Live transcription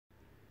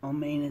I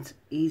mean, it's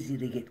easy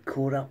to get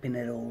caught up in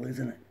it all,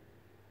 isn't it?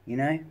 You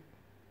know?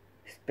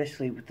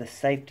 Especially with the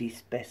safety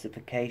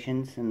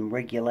specifications and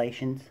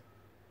regulations.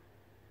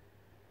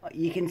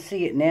 You can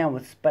see it now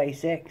with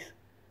SpaceX.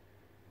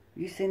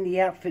 You seen the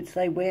outfits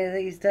they wear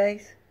these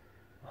days?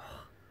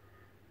 Oh,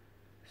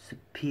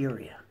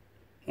 superior.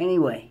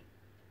 Anyway,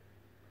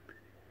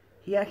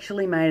 he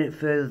actually made it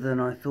further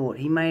than I thought.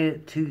 He made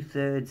it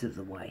 2/3 of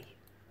the way.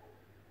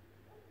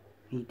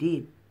 He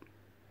did.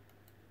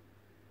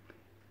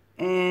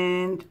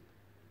 And,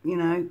 you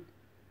know,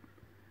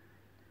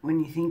 when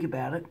you think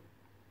about it,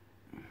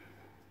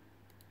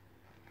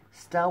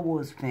 Star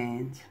Wars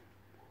fans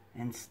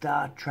and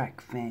Star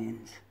Trek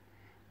fans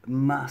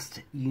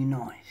must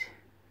unite.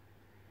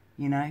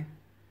 You know,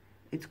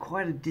 it's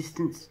quite a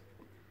distance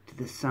to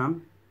the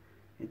sun.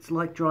 It's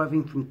like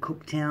driving from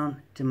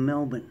Cooktown to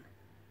Melbourne.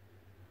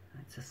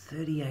 It's a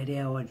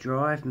 38-hour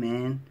drive,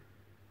 man.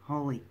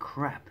 Holy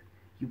crap.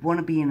 You want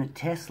to be in a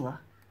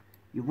Tesla.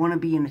 You want to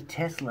be in a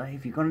Tesla.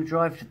 If you're going to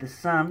drive to the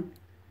sun,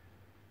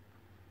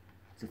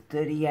 it's a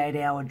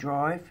 38-hour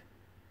drive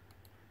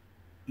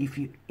if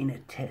you're in a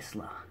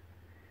Tesla.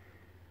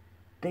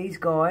 These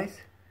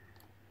guys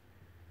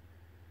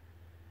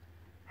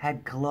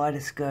had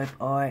kaleidoscope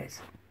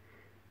eyes.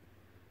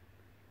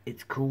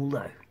 It's cool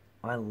though.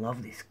 I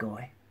love this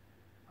guy.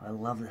 I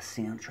love the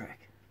soundtrack.